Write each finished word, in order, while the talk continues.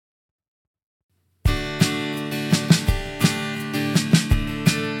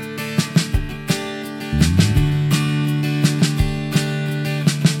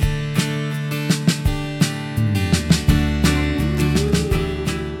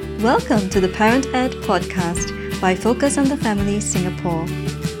Welcome to the Parent Ed podcast by Focus on the Family Singapore.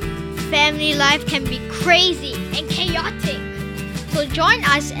 Family life can be crazy and chaotic, so join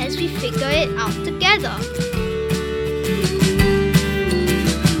us as we figure it out together.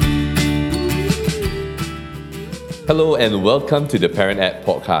 Hello and welcome to the Parent Ed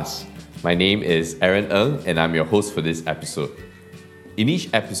podcast. My name is Aaron Ng and I'm your host for this episode. In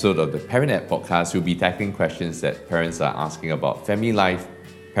each episode of the Parent Ed podcast, we'll be tackling questions that parents are asking about family life,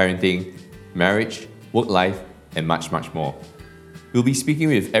 parenting, marriage, work life, and much, much more. We'll be speaking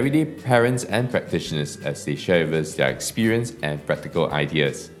with everyday parents and practitioners as they share with us their experience and practical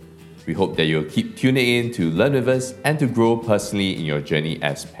ideas. We hope that you'll keep tuning in to learn with us and to grow personally in your journey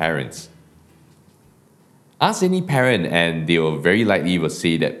as parents. Ask any parent and they will very likely will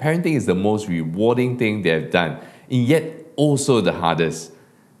say that parenting is the most rewarding thing they have done, and yet also the hardest.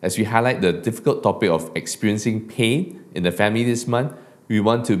 As we highlight the difficult topic of experiencing pain in the family this month, we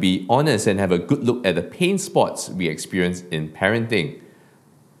want to be honest and have a good look at the pain spots we experience in parenting.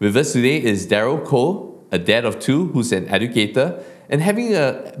 With us today is Daryl Cole, a dad of two who's an educator, and having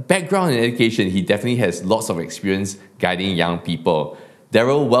a background in education, he definitely has lots of experience guiding young people.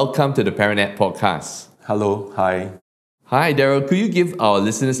 Daryl, welcome to the Parent Ed podcast. Hello, hi. Hi Daryl, could you give our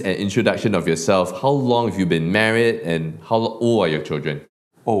listeners an introduction of yourself? How long have you been married and how old are your children?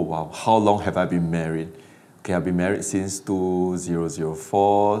 Oh wow, how long have I been married? Okay, I've been married since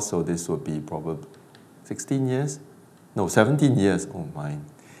 2004, so this would be probably 16 years? No, 17 years. Oh my,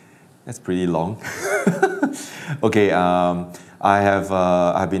 that's pretty long. Okay,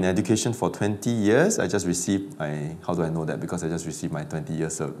 I've been in education for 20 years. I just received my, how do I know that? Because I just received my 20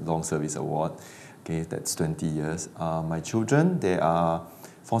 years long service award. Okay, that's 20 years. My children, they are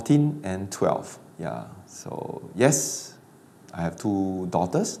 14 and 12. Yeah, so yes, I have two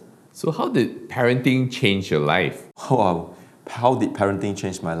daughters. So how did parenting change your life? Wow, how did parenting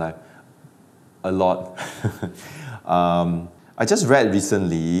change my life? A lot. I just read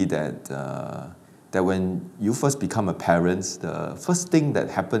recently that when you first become a parent, the first thing that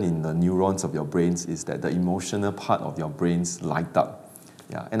happens in the neurons of your brains is that the emotional part of your brains light up.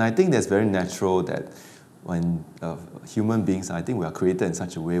 Yeah, and I think that's very natural that when human beings, I think we are created in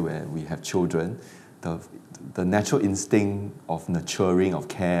such a way where we have children, the natural instinct of nurturing, of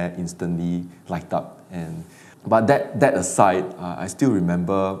care instantly light up. But that aside, I still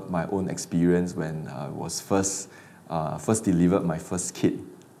remember my own experience when I was first delivered my first kid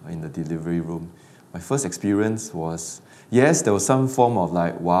in the delivery room. My first experience was, yes, there was some form of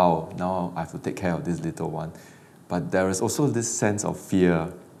like, wow, now I have to take care of this little one. But there is also this sense of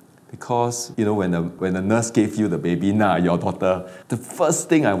fear because, you know, when the nurse gave you the baby, your daughter, the first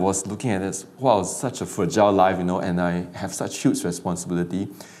thing I was looking at is, wow, such a fragile life, you know, and I have such huge responsibility.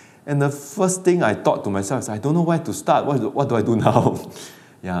 And the first thing I thought to myself is, I don't know where to start. What do I do now?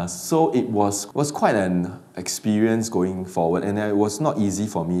 Yeah, so it was quite an experience going forward, and it was not easy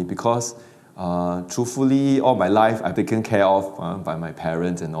for me because truthfully, all my life I've taken care of by my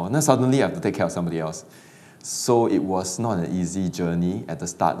parents and all. And then suddenly I have to take care of somebody else. So it was not an easy journey at the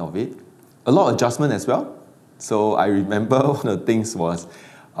start of it. A lot of adjustment as well. So I remember one of the things was,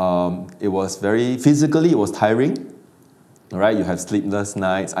 it was very, physically it was tiring. All right, you have sleepless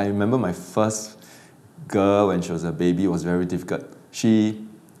nights. I remember my first girl when she was a baby was very difficult. She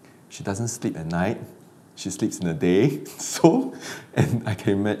doesn't sleep at night. She sleeps in the day. So, and I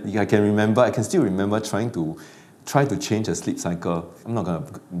can still remember trying to change her sleep cycle. I'm not going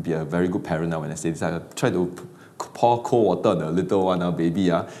to be a very good parent now when I say this. I try to pour cold water on the little one, our baby,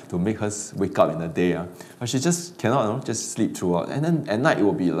 to make her wake up in the day. But she just cannot just sleep throughout. And then at night it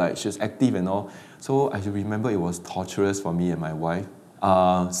will be like she's active and all. So I remember it was torturous for me and my wife.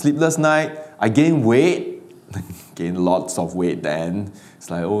 Sleepless night, I gained weight. Gained lots of weight then. It's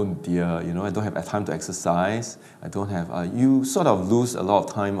like, oh dear, you know, I don't have time to exercise. I don't have, you sort of lose a lot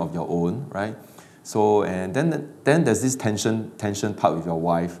of time of your own, right? So, and then there's this tension part with your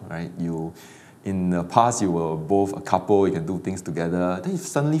wife, right? In the past, you were both a couple, you can do things together. Then you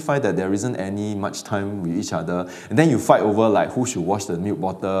suddenly find that there isn't any much time with each other. And then you fight over like who should wash the milk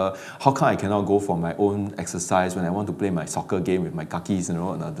bottle. How come I cannot go for my own exercise when I want to play my soccer game with my kakis, you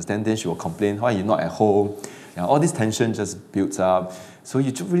know? And then she will complain, why are you not at home? Yeah, all this tension just builds up. So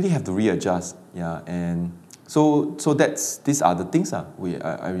you really have to readjust. Yeah, and so these are the things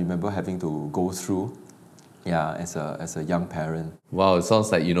I remember having to go through. Yeah, as a young parent. Wow, it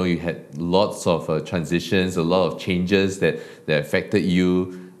sounds like, you know, you had lots of transitions, a lot of changes that affected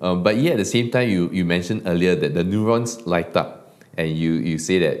you. But yeah, at the same time, you mentioned earlier that the neurons light up. And you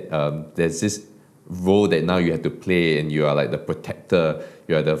say that there's this role that now you have to play and you are like the protector,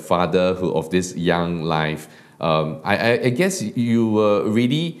 you are the father of this young life. I guess you were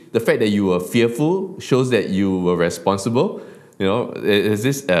really, the fact that you were fearful shows that you were responsible. You know, there's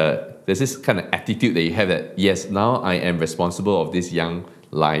this kind of attitude that you have that, yes, now I am responsible of this young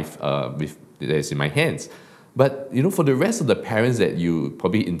life that is in my hands. But, you know, for the rest of the parents that you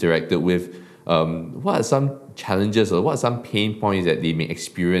probably interacted with, what are some challenges or what are some pain points that they may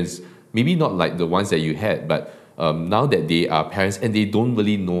experience? Maybe not like the ones that you had, but now that they are parents and they don't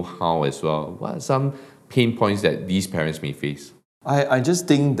really know how as well, what are some pain points that these parents may face? I just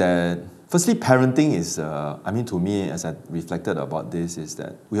think that, firstly, parenting is, to me, as I reflected about this, is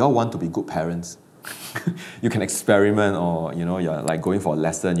that we all want to be good parents. You can experiment, or, you know, you're like going for a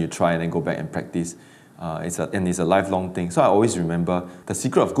lesson, you try and then go back and practice. It's a lifelong thing. So I always remember the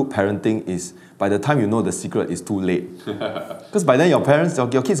secret of good parenting is by the time you know the secret, it's too late. Because by then your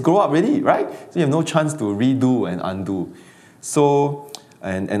kids grow up already, right? So you have no chance to redo and undo. So,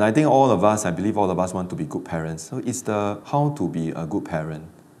 and I think I believe all of us want to be good parents. So it's the how to be a good parent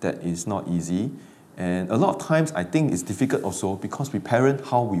that is not easy. And a lot of times I think it's difficult also because we parent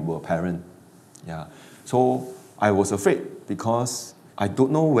how we were parent. Yeah. So I was afraid because I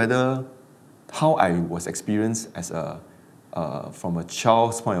don't know whether how I was experienced as from a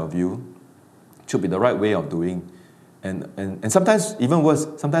child's point of view should be the right way of doing. And sometimes, even worse,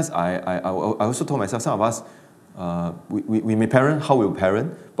 sometimes I also told myself, some of us, we may parent how we will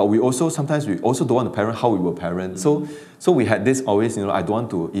parent, but we also don't want to parent how we will parent. So we had this always, you know, I don't want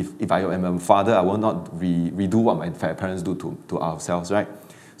to, if I am a father, I will not redo what my parents do to ourselves, right?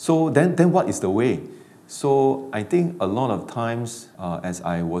 So then what is the way? So I think a lot of times, as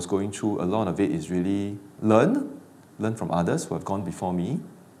I was going through, a lot of it is really learn from others who have gone before me.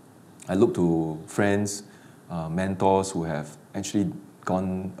 I look to friends, mentors who have actually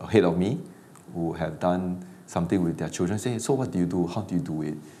gone ahead of me, who have done something with their children. Say, so what do you do? How do you do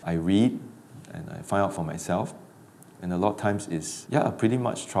it? I read and I find out for myself. And a lot of times it's, pretty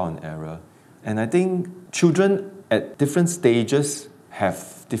much trial and error. And I think children at different stages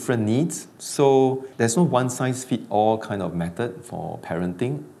have different needs. So there's no one-size-fits-all kind of method for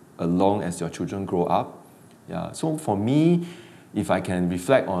parenting along as your children grow up. Yeah. So for me, if I can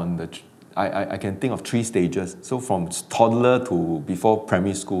reflect on I can think of 3 stages. So from toddler to before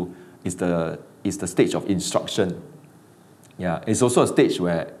primary school is the stage of instruction. Yeah. It's also a stage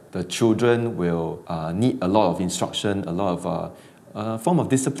where the children will need a lot of instruction, a lot of form of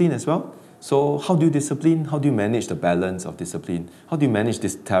discipline as well. So how do you discipline? How do you manage the balance of discipline? How do you manage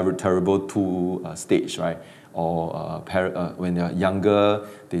this terrible 2 stage, right? Or when they're younger,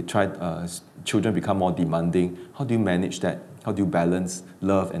 children become more demanding. How do you manage that? How do you balance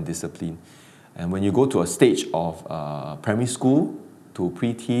love and discipline? And when you go to a stage of primary school to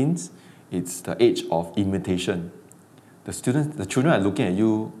pre-teens, it's the age of imitation. The children are looking at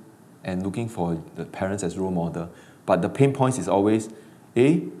you and looking for the parents as role model. But the pain points is always,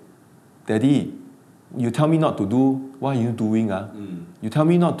 Daddy, you tell me not to do, what are you doing? You tell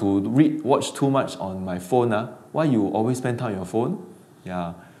me not to watch too much on my phone. Why you always spend time on your phone?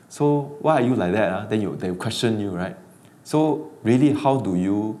 Yeah. So why are you like that? Then they question you, right? So really, how do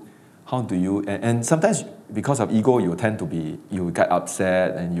you, and sometimes because of ego, you will get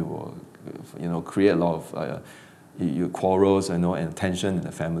upset and you will, create a lot of quarrels, and tension in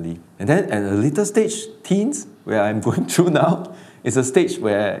the family. And then at a later stage, teens, where I'm going through now, it's a stage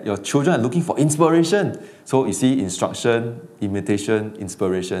where your children are looking for inspiration. So you see instruction, imitation,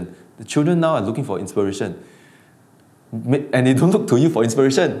 inspiration. The children now are looking for inspiration. And they don't look to you for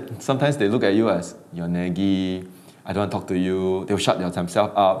inspiration. Sometimes they look at you as, you're naggy, I don't want to talk to you. They'll shut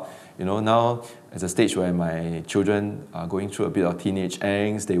themselves up. Now as a stage where my children are going through a bit of teenage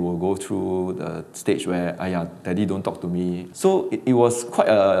angst, they will go through the stage where, Daddy, don't talk to me. So it was quite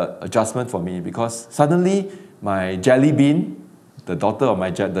an adjustment for me because suddenly my jelly bean, the daughter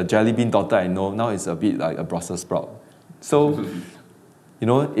of the jelly bean daughter I know, now is a bit like a Brussels sprout. So,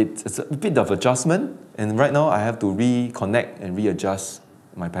 it's a bit of adjustment. And right now I have to reconnect and readjust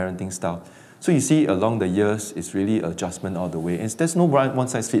my parenting style. So you see, along the years, it's really adjustment all the way. And there's no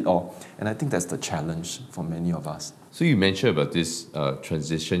one-size-fits-all. And I think that's the challenge for many of us. So you mentioned about this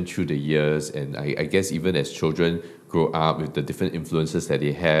transition through the years, and I guess even as children grow up with the different influences that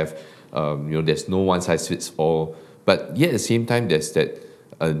they have, there's no one-size-fits-all. But yet at the same time, there's that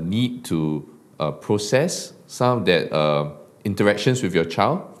need to process some of that interactions with your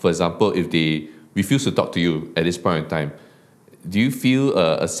child. For example, if they refuse to talk to you at this point in time, do you feel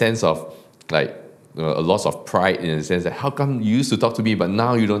a sense of a loss of pride in the sense that how come you used to talk to me but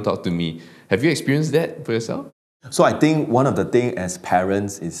now you don't talk to me? Have you experienced that for yourself? So I think one of the things as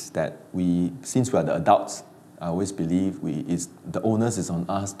parents is that since we are the adults, I always believe the onus is on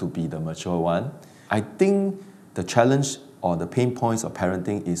us to be the mature one. I think the challenge or the pain points of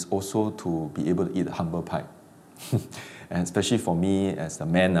parenting is also to be able to eat a humble pie. And especially for me as the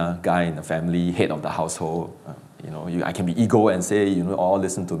man, guy in the family, head of the household, I can be ego and say, all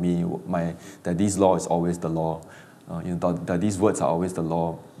listen to me. My daddy's law is always the law. Daddy's words are always the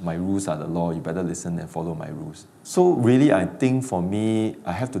law. My rules are the law. You better listen and follow my rules. So really, I think for me,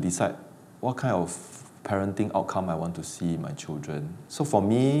 I have to decide what kind of parenting outcome I want to see in my children. So for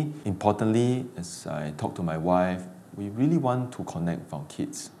me, importantly, as I talk to my wife, we really want to connect with our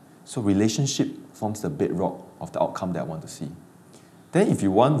kids. So relationship forms the bedrock of the outcome that I want to see. Then if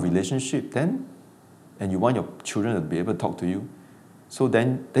you want relationship, and you want your children to be able to talk to you, so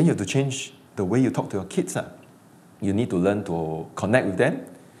then you have to change the way you talk to your kids. You need to learn to connect with them,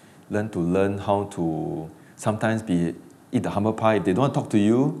 learn how to sometimes eat the humble pie. If they don't want to talk to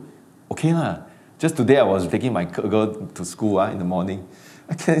you, okay lah. Just today I was taking my girl to school in the morning.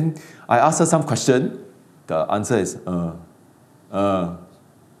 I asked her some question. The answer is that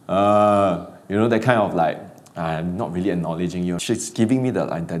kind of like, I'm not really acknowledging you. She's giving me the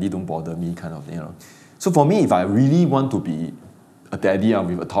like, daddy don't bother me kind of, So for me, if I really want to be a daddy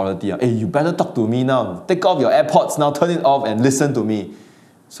with authority, hey, you better talk to me now. Take off your AirPods now, turn it off and listen to me.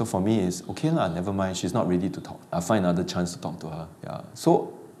 So for me, it's okay lah, never mind. She's not ready to talk. I'll find another chance to talk to her. Yeah.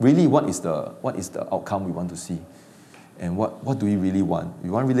 So really, what is the outcome we want to see? And what do we really want? We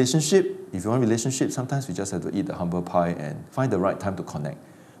want relationship. If you want relationship, sometimes we just have to eat the humble pie and find the right time to connect.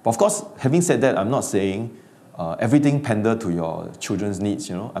 But of course, having said that, I'm not saying everything pander to your children's needs.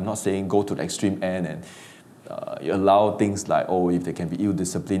 I'm not saying go to the extreme end and you allow things like, if they can be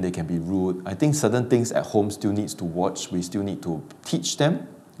ill-disciplined, they can be rude. I think certain things at home still needs to watch. We still need to teach them.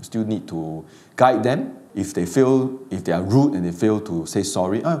 We still need to guide them. If they are rude and they fail to say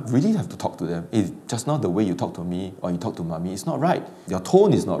sorry, I really have to talk to them. It's just not the way you talk to me or you talk to mommy. It's not right. Your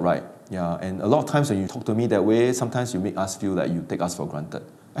tone is not right. Yeah, and a lot of times when you talk to me that way, sometimes you make us feel like you take us for granted.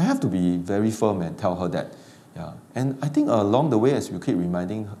 I have to be very firm and tell her that. Yeah, and I think along the way, as you keep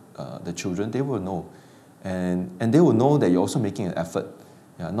reminding the children, they will know. And they will know that you're also making an effort,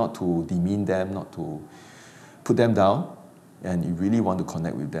 not to demean them, not to put them down, and you really want to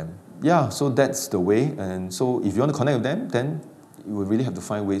connect with them. Yeah, so that's the way. And so if you want to connect with them, then you will really have to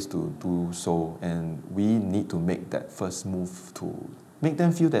find ways to do so. And we need to make that first move to make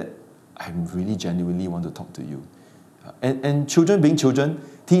them feel that I really genuinely want to talk to you. And children being children,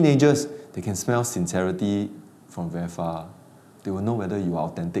 teenagers, they can smell sincerity from very far. They will know whether you are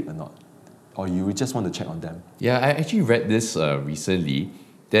authentic or not. Or you just want to check on them. Yeah, I actually read this recently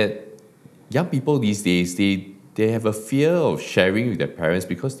that young people these days, they have a fear of sharing with their parents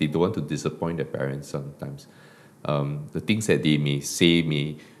because they don't want to disappoint their parents sometimes. The things that they may say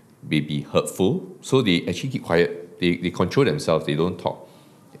may be hurtful, so they actually keep quiet. They control themselves, they don't talk.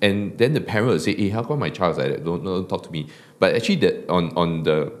 And then the parent will say, hey, how come my child's like that? Don't talk to me. But actually, on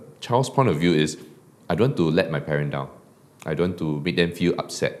the child's point of view is, I don't want to let my parent down. I don't want to make them feel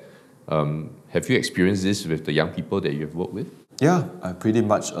upset. Have you experienced this with the young people that you have worked with? Yeah, pretty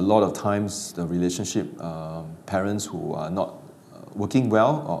much. A lot of times the relationship, parents who are not working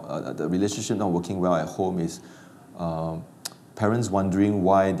well, or the relationship not working well at home is parents wondering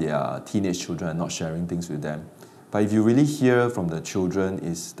why their teenage children are not sharing things with them. But if you really hear from the children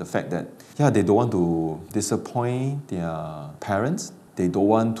is the fact that, they don't want to disappoint their parents. They don't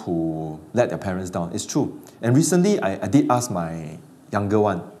want to let their parents down. It's true. And recently, I did ask my younger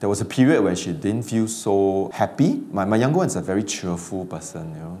one. There was a period where she didn't feel so happy. My younger one is a very cheerful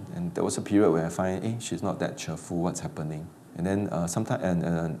person, and there was a period where I find, she's not that cheerful, what's happening? And then sometimes,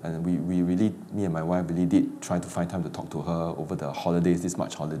 and we really, me and my wife really did try to find time to talk to her over the holidays, this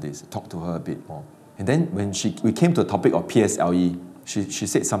March holidays, talk to her a bit more. And then when we came to the topic of PSLE, she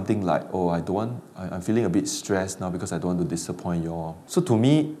said something like, I'm feeling a bit stressed now because I don't want to disappoint you all. So to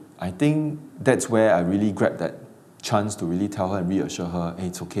me, I think that's where I really grabbed that chance to really tell her and reassure her, hey,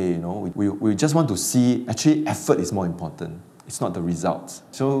 it's okay, we just want to see, actually effort is more important. It's not the results.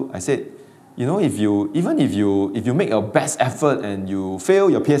 So I said, if you make your best effort and you fail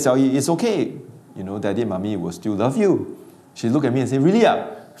your PSLE, it's okay. Daddy and mommy will still love you. She looked at me and said, really?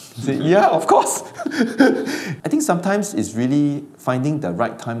 I said, yeah, of course. I think sometimes it's really finding the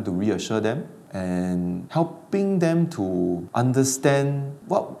right time to reassure them and helping them to understand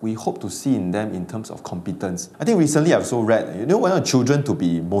what we hope to see in them in terms of competence. I think recently I've also read, we want children to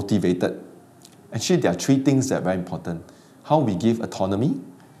be motivated. Actually, there are three things that are very important. How we give autonomy,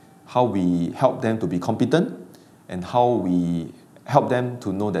 how we help them to be competent, and how we help them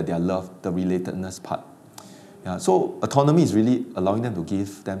to know that they are loved, the relatedness part. Yeah, so autonomy is really allowing them to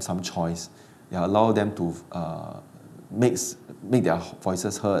give them some choice. Allow them to make their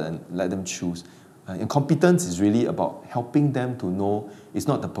voices heard and let them choose. And competence is really about helping them to know it's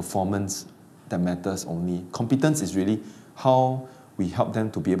not the performance that matters only. Competence is really how we help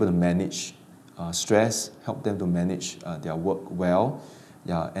them to be able to manage stress, help them to manage their work well,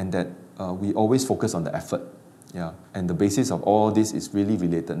 and that we always focus on the effort. And the basis of all this is really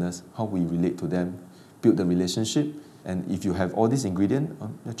relatedness, how we relate to them, build the relationship, and if you have all these ingredients,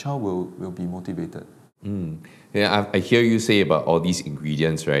 your child will be motivated. Yeah, I hear you say about all these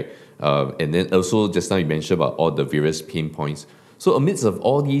ingredients, right? And then also just now you mentioned about all the various pain points. So amidst of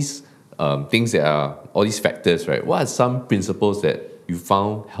all these things that are, all these factors, right? What are some principles that you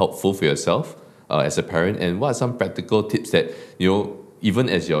found helpful for yourself as a parent, and what are some practical tips that, even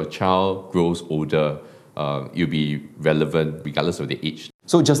as your child grows older, you'll be relevant regardless of the age?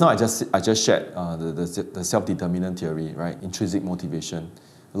 So just now I just shared the self-determinant theory, right? Intrinsic motivation.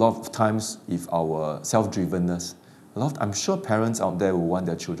 A lot of times, if our self-drivenness, I'm sure parents out there will want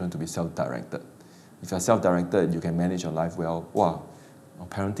their children to be self-directed. If you're self-directed, you can manage your life well. Wow,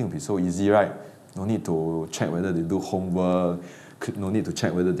 parenting will be so easy, right? No need to check whether they do homework. No need to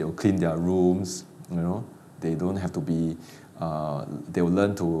check whether they'll clean their rooms. They don't have to be. They will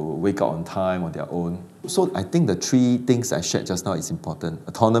learn to wake up on time on their own. So I think the three things I shared just now is important: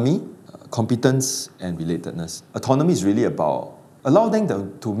 autonomy, competence, and relatedness. Autonomy is really about allowing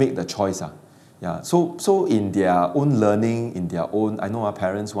them to make the choice. So in their own learning, in their own, I know our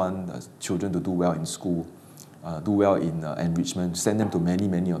parents want children to do well in school, do well in enrichment, send them to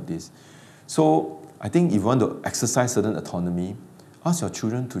many of these. So I think if you want to exercise certain autonomy, ask your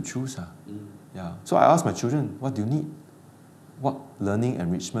children to choose. So I ask my children, what do you need? What learning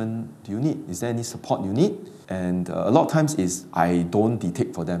enrichment do you need? Is there any support you need? And a lot of times is I don't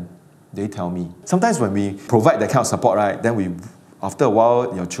dictate for them. They tell me. Sometimes when we provide that kind of support, right, then after a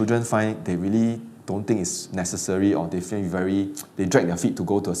while, your children find they really don't think it's necessary, or they feel they drag their feet to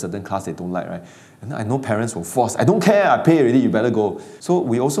go to a certain class they don't like, right? And I know parents will force, I don't care, I pay already, you better go. So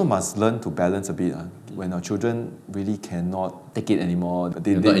we also must learn to balance a bit. When our children really cannot take it anymore,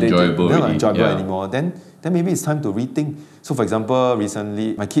 they're not enjoyable anymore, then maybe it's time to rethink. So for example,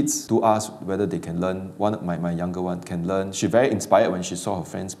 recently, my kids do ask whether they can learn, my younger one can learn. She's very inspired when she saw her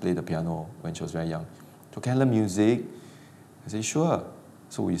friends play the piano when she was very young. So can I learn music? I said, sure.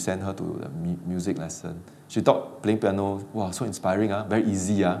 So we sent her to the music lesson. She thought playing piano, wow, so inspiring, very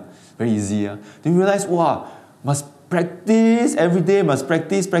easy. Very easy. Then we realized, wow, must practice every day, must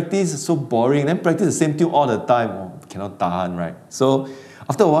practice, it's so boring. Then practice the same tune all the time, cannot tahan, right? So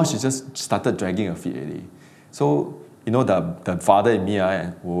after a while, she just started dragging her feet already. So, the father in me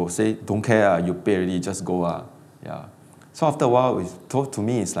will say, don't care, you pay already, just go. So after a while, to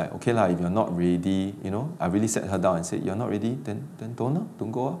me, it's like, okay, if you're not ready, I really sat her down and said, you're not ready, then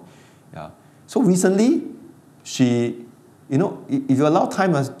don't go. So recently, she, if you allow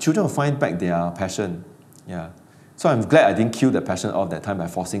time, children will find back their passion. So I'm glad I didn't kill the passion off that time by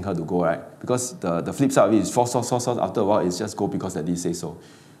forcing her to go, right? Because the flip side of it is force. After a while, it's just go because daddy say so.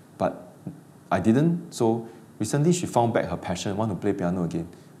 But I didn't. So recently, she found back her passion, want to play piano again.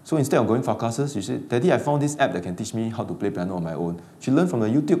 So instead of going for classes, she said, Daddy, I found this app that can teach me how to play piano on my own. She learned from the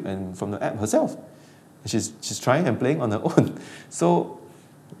YouTube and from the app herself. She's trying and playing on her own. So,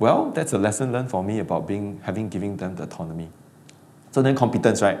 that's a lesson learned for me about giving them the autonomy. So then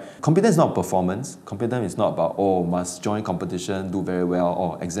competence, right? Competence is not performance. Competence is not about, must join competition, do very well,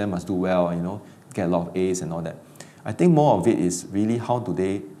 or exam must do well, get a lot of A's and all that. I think more of it is really how do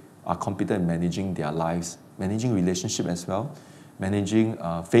they are competent in managing their lives, managing relationship as well, managing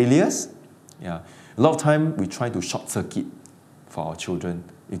failures. A lot of time we try to short circuit for our children.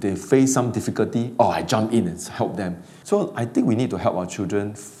 If they face some difficulty, I jump in and help them. So I think we need to help our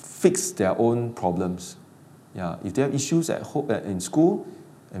children fix their own problems. If they have issues at home, in school,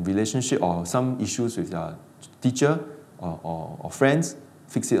 and relationship, or some issues with their teacher or friends,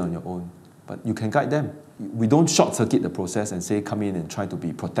 fix it on your own. But you can guide them. We don't short circuit the process and say come in and try to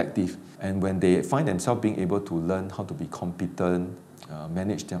be protective. And when they find themselves being able to learn how to be competent,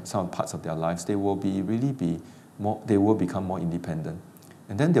 manage some parts of their lives, they will become more independent.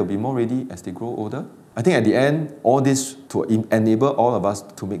 And then they'll be more ready as they grow older. I think at the end, all this, to enable all of us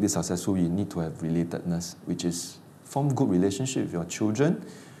to make this successful, you need to have relatedness, which is form good relationship with your children.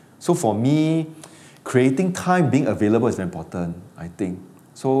 So for me, creating time, being available is very important, I think.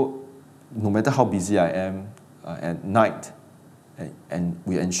 So no matter how busy I am at night, and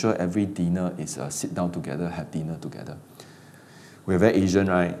we ensure every dinner is sit down together, have dinner together. We're very Asian,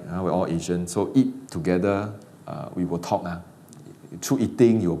 right? We're all Asian. So eat together, we will talk. Through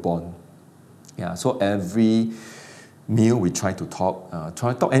eating, you'll bond. So every meal, we try to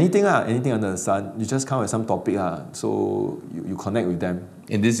talk anything under the sun. You just come with some topic, so you connect with them.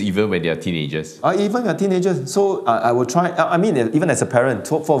 And this even when they are teenagers? Even when teenagers. So I will try, even as a parent,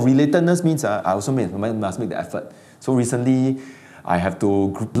 for relatedness means I also must make the effort. So recently, I have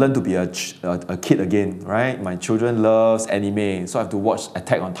to learn to be a kid again, right? My children loves anime, so I have to watch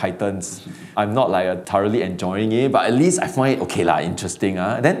Attack on Titans. I'm not like thoroughly enjoying it, but at least I find it interesting.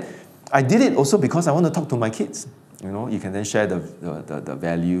 Then I did it also because I want to talk to my kids. You can then share the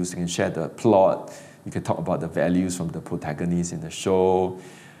values, you can share the plot, you can talk about the values from the protagonist in the show,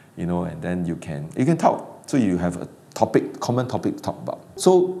 and then you can talk. So you have a common topic to talk about.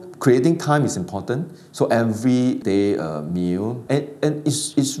 So creating time is important. So every day a meal, and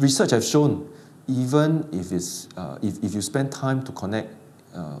it's research has shown, even if if you spend time to connect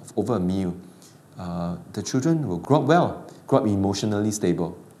over a meal, the children will grow up well, grow up emotionally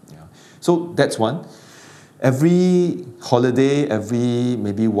stable. Yeah. So that's one. Every holiday,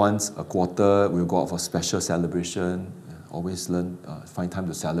 maybe once a quarter, we'll go out for special celebration. Always find time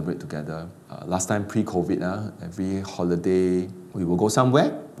to celebrate together. Last time pre-COVID, every holiday we will go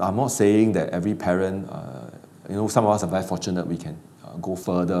somewhere. I'm not saying that every parent, some of us are very fortunate we can go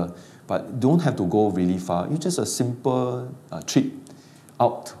further, but don't have to go really far. It's just a simple trip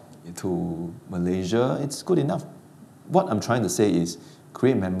out to Malaysia. It's good enough. What I'm trying to say is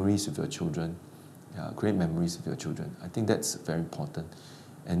create memories with your children. Create memories with your children. I think that's very important.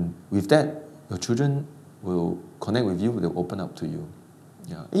 And with that, your children will connect with you, they'll open up to you.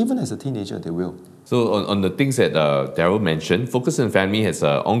 Yeah. Even as a teenager, they will. So on the things that Daryl mentioned, Focus on Family has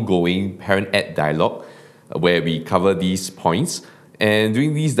an ongoing parent-ed dialogue where we cover these points. And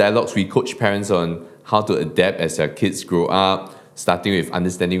during these dialogues, we coach parents on how to adapt as their kids grow up, starting with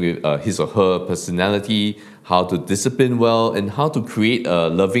understanding with his or her personality, how to discipline well, and how to create a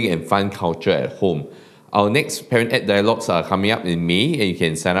loving and fun culture at home. Our next Parent Ed Dialogues are coming up in May, and you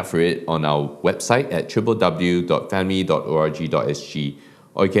can sign up for it on our website at www.family.org.sg,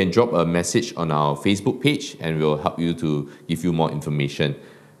 or you can drop a message on our Facebook page, and we'll help you to give you more information.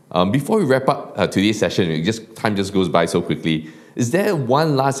 Before we wrap up today's session, time just goes by so quickly. Is there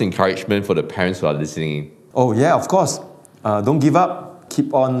one last encouragement for the parents who are listening? Oh yeah, of course. Don't give up.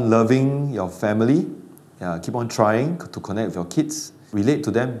 Keep on loving your family. Keep on trying to connect with your kids. Relate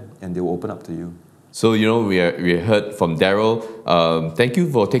to them, and they will open up to you. So, we heard from Daryl. Thank you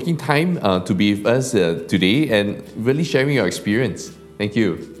for taking time to be with us today and really sharing your experience. Thank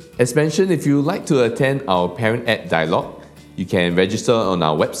you. As mentioned, if you would like to attend our Parent Ed Dialogue, you can register on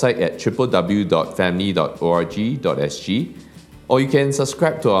our website at www.family.org.sg, or you can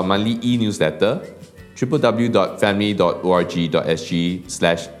subscribe to our monthly e-newsletter,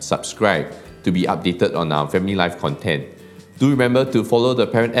 www.family.org.sg/subscribe, to be updated on our family life content. Do remember to follow the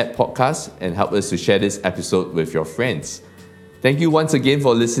Parent Ed Podcast and help us to share this episode with your friends. Thank you once again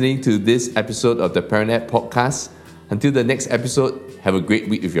for listening to this episode of the Parent Ed Podcast. Until the next episode, have a great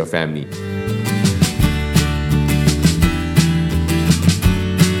week with your family.